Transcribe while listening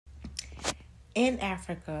In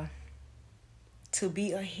Africa, to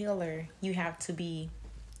be a healer, you have to be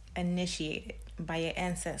initiated by your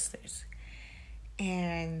ancestors.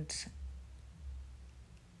 And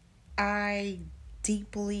I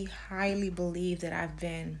deeply, highly believe that I've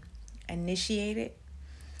been initiated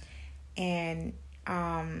and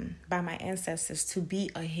by my ancestors to be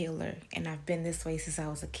a healer. And I've been this way since I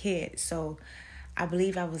was a kid. So I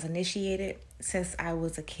believe I was initiated since I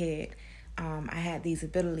was a kid. I had these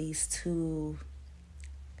abilities to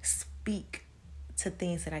speak to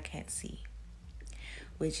things that I can't see,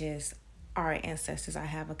 which is our ancestors. I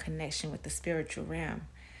have a connection with the spiritual realm.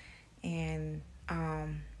 And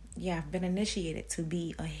yeah, I've been initiated to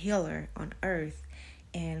be a healer on earth.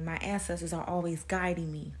 And my ancestors are always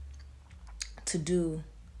guiding me to do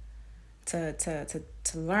to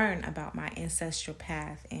learn about my ancestral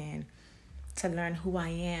path and to learn who I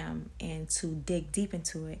am and to dig deep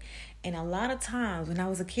into it. And a lot of times when I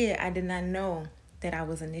was a kid, I did not know that I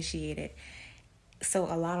was initiated. So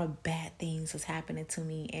a lot of bad things was happening to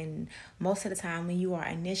me. And most of the time when you are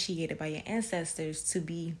initiated by your ancestors to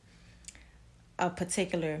be a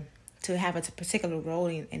particular, to have a particular role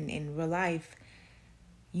in real life,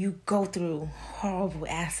 you go through horrible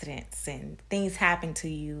accidents and things happen to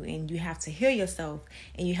you, and you have to heal yourself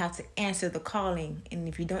and you have to answer the calling. And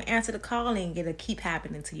if you don't answer the calling, it'll keep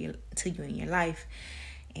happening to you in your life.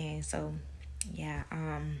 And so yeah,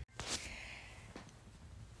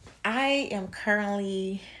 I am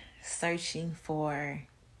currently searching for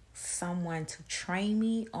someone to train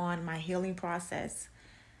me on my healing process,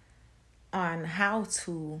 on how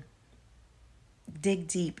to dig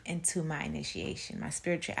deep into my initiation, my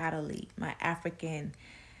spirituality, my African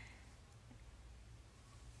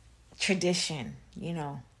tradition.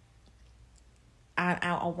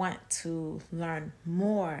 I want to learn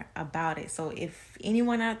more about it. So if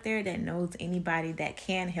anyone out there that knows anybody that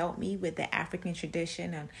can help me with the African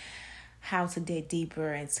tradition and how to dig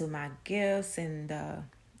deeper into my gifts and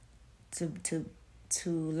to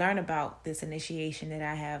learn about this initiation that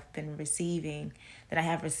I have been receiving, that I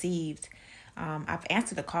have received, I've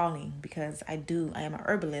answered the calling because I am a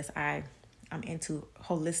herbalist. I'm into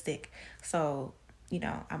holistic. So,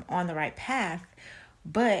 I'm on the right path,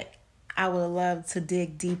 but I would love to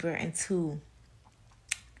dig deeper into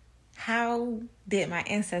how did my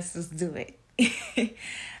ancestors do it?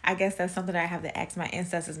 I guess that's something that I have to ask my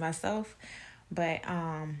ancestors myself. But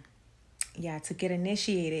yeah, to get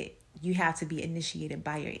initiated, you have to be initiated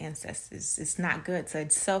by your ancestors. It's not good to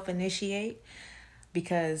self-initiate,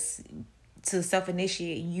 because to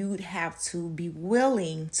self-initiate, you'd have to be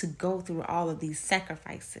willing to go through all of these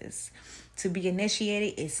sacrifices. To be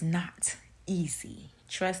initiated is not easy.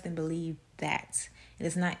 Trust and believe that. It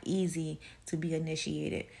is not easy to be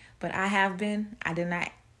initiated. But I have been. I did not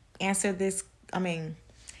answer this.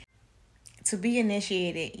 To be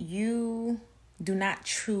initiated, you do not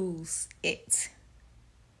choose it.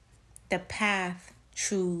 The path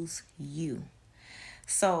choose you.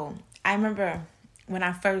 So I remember when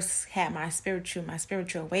I first had my spiritual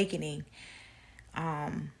awakening,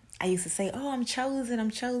 I used to say, "Oh, I'm chosen,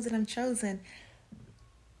 I'm chosen, I'm chosen."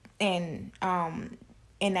 And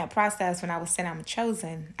in that process, when I was saying I'm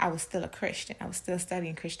chosen, I was still a Christian. I was still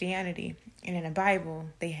studying Christianity. And in the Bible,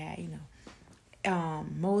 they had,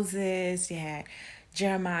 Moses, you had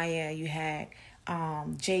Jeremiah, you had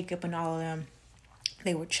Jacob, and all of them.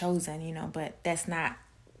 They were chosen, but that's not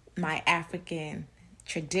my African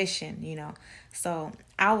tradition. So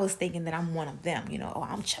I was thinking that I'm one of them, oh,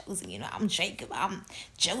 I'm chosen, I'm Jacob, I'm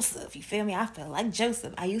Joseph, you feel me? I feel like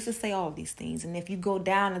Joseph. I used to say all of these things. And if you go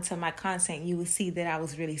down into my content, you will see that I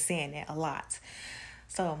was really saying that a lot.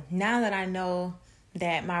 So now that I know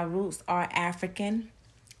that my roots are African,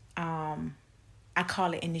 I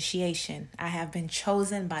call it initiation. I have been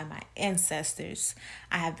chosen by my ancestors.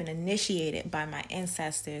 I have been initiated by my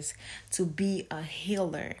ancestors to be a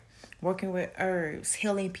healer, working with herbs,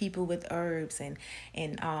 healing people with herbs, and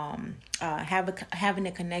having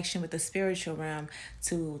a connection with the spiritual realm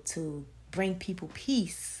to bring people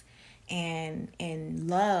peace and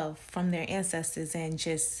love from their ancestors, and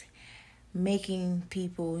just making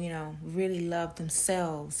people, really love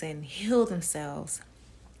themselves and heal themselves.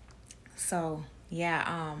 So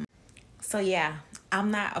yeah,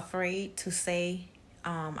 I'm not afraid to say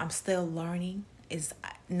I'm still learning. Is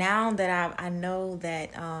now that I know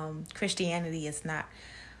that Christianity is not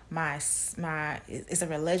it's a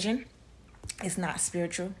religion. It's not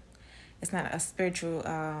spiritual. It's not a spiritual.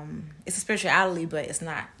 It's a spirituality, but it's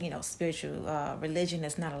not spiritual. Religion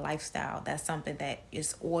is not a lifestyle. That's something that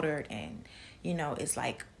is ordered, and it's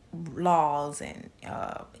like laws, and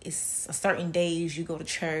it's a certain days you go to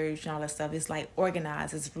church and all that stuff. It's like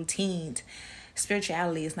organized, it's routine.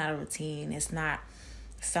 Spirituality is not a routine. It's not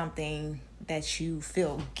something that you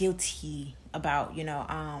feel guilty about, in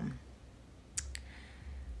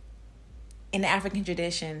the African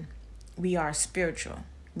tradition, we are spiritual.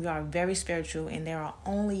 We are very spiritual, and there are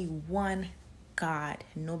only one God,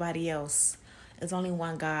 nobody else. There's only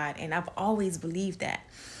one God, and I've always believed that.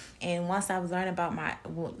 And once I learned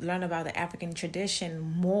about the African tradition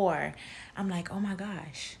more, I'm like, oh my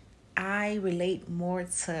gosh, I relate more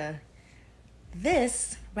to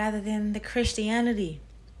this rather than the Christianity.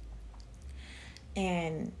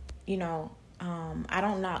 And I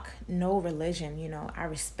don't knock no religion. I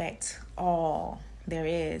respect all there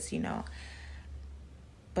is.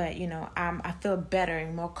 But I feel better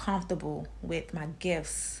and more comfortable with my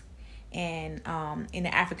gifts. And in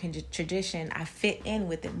the African tradition, I fit in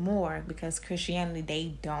with it more, because Christianity,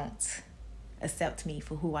 they don't accept me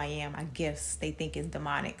for who I am. My gifts, they think is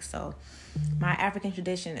demonic. So my African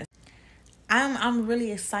tradition is, I'm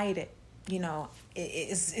really excited.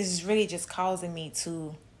 It's really just causing me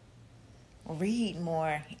to read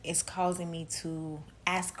more. It's causing me to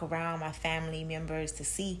ask around my family members to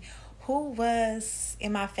see who was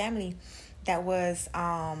in my family that was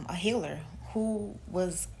a healer, who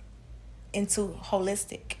was into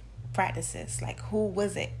holistic practices, like who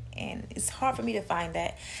was it. And it's hard for me to find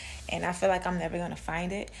that, and I feel like I'm never going to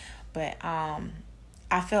find it. But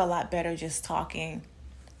I feel a lot better just talking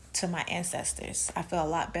to my ancestors. I feel a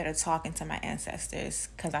lot better talking to my ancestors,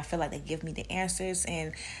 because I feel like they give me the answers,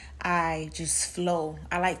 and I just flow.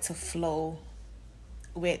 I like to flow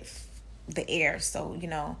with the air. So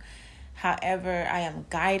however I am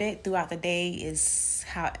guided throughout the day is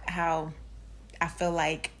how I feel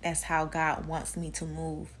like that's how God wants me to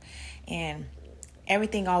move. And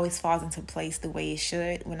everything always falls into place the way it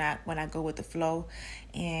should when I go with the flow.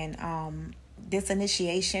 And this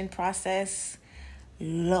initiation process,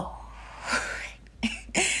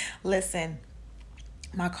 listen,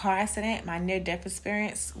 my car accident, my near-death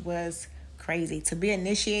experience was crazy. To be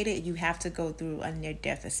initiated, you have to go through a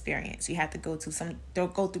near-death experience. You have to go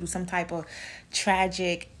through some type of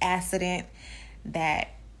tragic accident that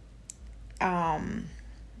kind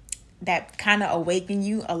of awaken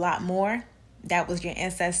you a lot more. That was your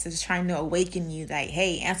ancestors trying to awaken you, like,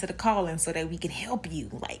 hey, answer the calling so that we can help you.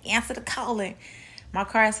 Like, answer the calling. My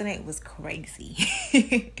car accident was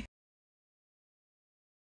crazy.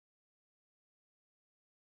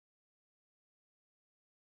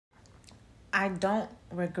 I don't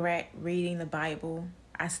regret reading the Bible.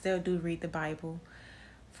 I still do read the Bible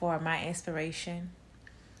for my inspiration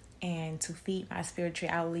and to feed my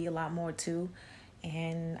spirituality a lot more too.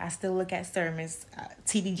 And I still look at sermons.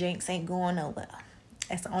 T.D. Jakes ain't going nowhere.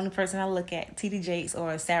 That's the only person I look at. T.D. Jakes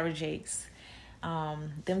or Sarah Jakes.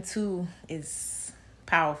 Them two is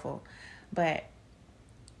powerful. But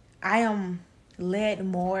I am led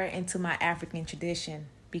more into my African tradition,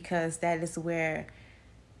 because that is where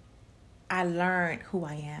I learned who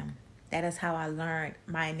I am. That is how I learned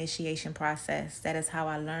my initiation process. That is how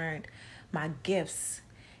I learned my gifts.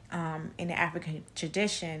 In the African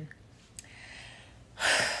tradition,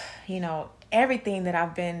 everything that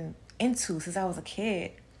I've been into since I was a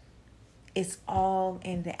kid, it's all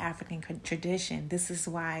in the African tradition. This is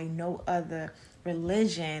why no other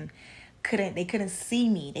religion couldn't see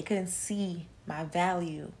me. They couldn't see my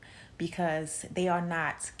value, because they are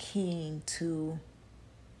not keen to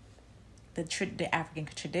the African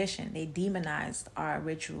tradition. They demonized our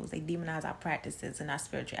rituals. They demonized our practices and our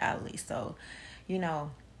spirituality. So,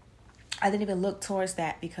 I didn't even look towards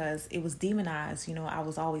that, because it was demonized. I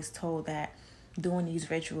was always told that doing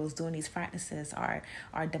these rituals, doing these practices are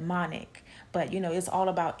demonic. But, it's all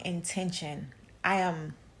about intention. I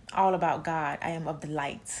am all about God. I am of the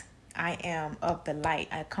light. I am of the light.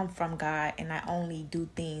 I come from God, and I only do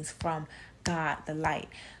things from God, the light.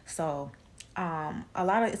 So, I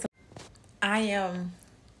am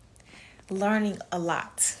learning a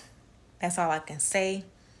lot. That's all I can say.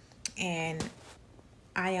 And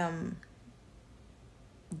I am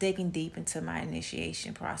digging deep into my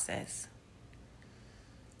initiation process.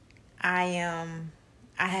 I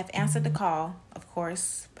have answered the call, of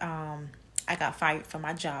course. I got fired from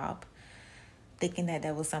my job, thinking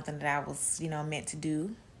that was something that I was, meant to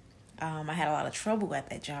do. I had a lot of trouble at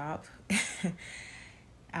that job.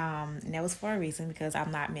 And that was for a reason, because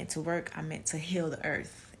I'm not meant to work. I'm meant to heal the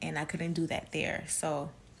earth, and I couldn't do that there. So,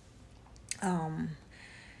 I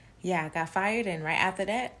got fired, and right after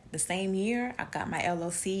that, the same year, I got my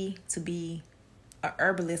LLC to be a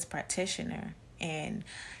herbalist practitioner. And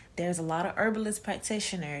there's a lot of herbalist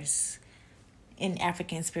practitioners in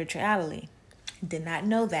African spirituality. Did not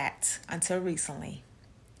know that until recently.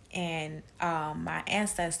 And my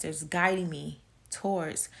ancestors guiding me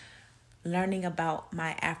towards learning about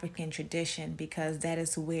my African tradition, because that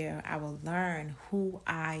is where I will learn who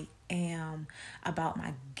I am, about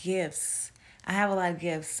my gifts. I have a lot of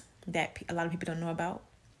gifts that a lot of people don't know about.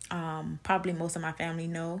 Probably most of my family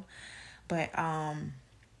know, but my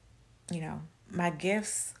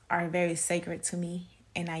gifts are very sacred to me,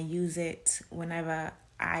 and I use it whenever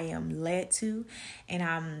I am led to,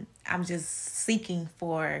 and I'm just seeking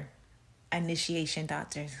for initiation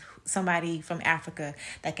doctors, somebody from Africa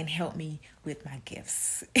that can help me with my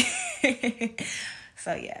gifts.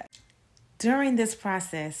 So yeah, during this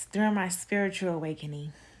process, during my spiritual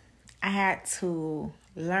awakening, I had to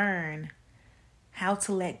learn how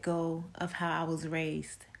to let go of how I was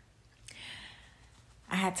raised.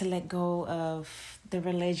 I had to let go of the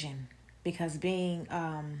religion, because being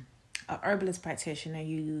a herbalist practitioner,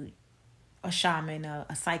 a shaman,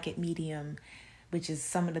 a psychic medium, which is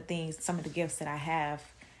some of the gifts that I have,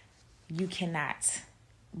 you cannot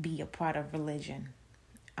be a part of religion.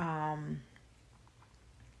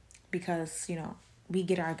 Because, we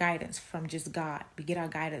get our guidance from just God. We get our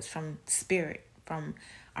guidance from spirit, from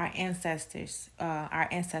our ancestors. Our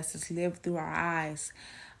ancestors lived through our eyes.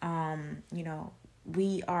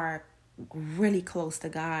 We are really close to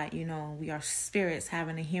God. We are spirits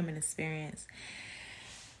having a human experience.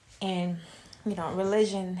 And,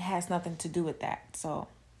 religion has nothing to do with that. So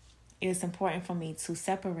it's important for me to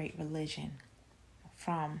separate religion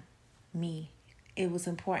from me. It was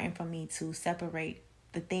important for me to separate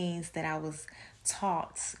the things that I was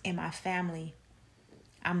taught in my family.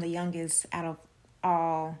 I'm the youngest out of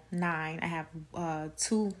all 9. I have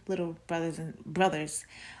 2 little brothers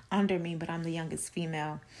under me, but I'm the youngest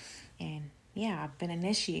female. And yeah, I've been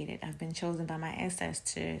initiated. I've been chosen by my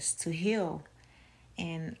ancestors to heal.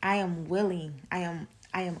 And I am willing. I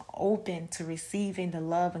am open to receiving the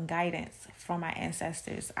love and guidance from my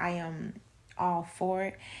ancestors. I am all for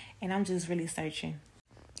it, and I'm just really searching.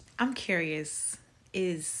 I'm curious,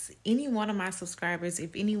 is any one of my subscribers,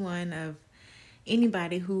 if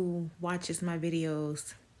anybody who watches my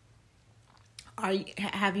videos,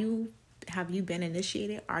 have you been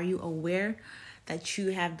initiated? Are you aware that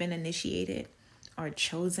you have been initiated or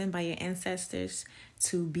chosen by your ancestors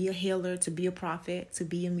to be a healer, to be a prophet, to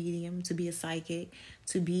be a medium, to be a psychic,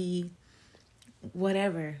 to be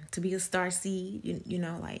whatever, to be a star seed?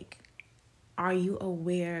 Are you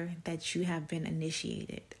aware that you have been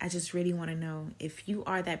initiated? I just really want to know if you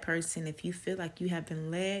are that person, if you feel like you have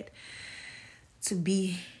been led to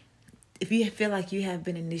be, if you feel like you have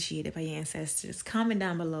been initiated by your ancestors. Comment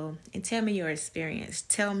down below and tell me your experience.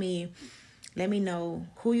 Let me know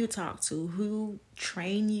who you talk to, who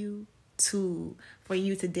trained you for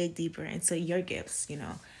you to dig deeper into your gifts.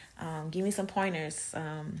 Give me some pointers,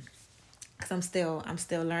 because I'm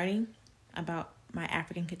still learning about my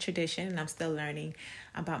African tradition, and I'm still learning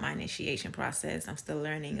about my initiation process. I'm still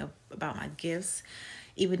learning about my gifts,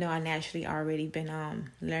 even though I naturally already been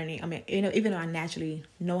learning. Even though I naturally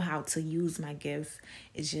know how to use my gifts,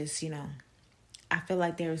 it's just, I feel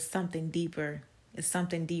like there is something deeper. It's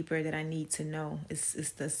something deeper that I need to know.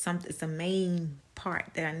 It's the main part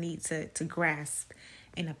that I need to grasp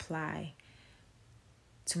and apply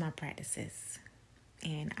to my practices.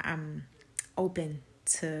 And I'm open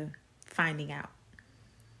to finding out.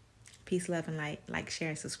 Peace, love, and light. Like, share,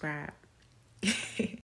 and subscribe.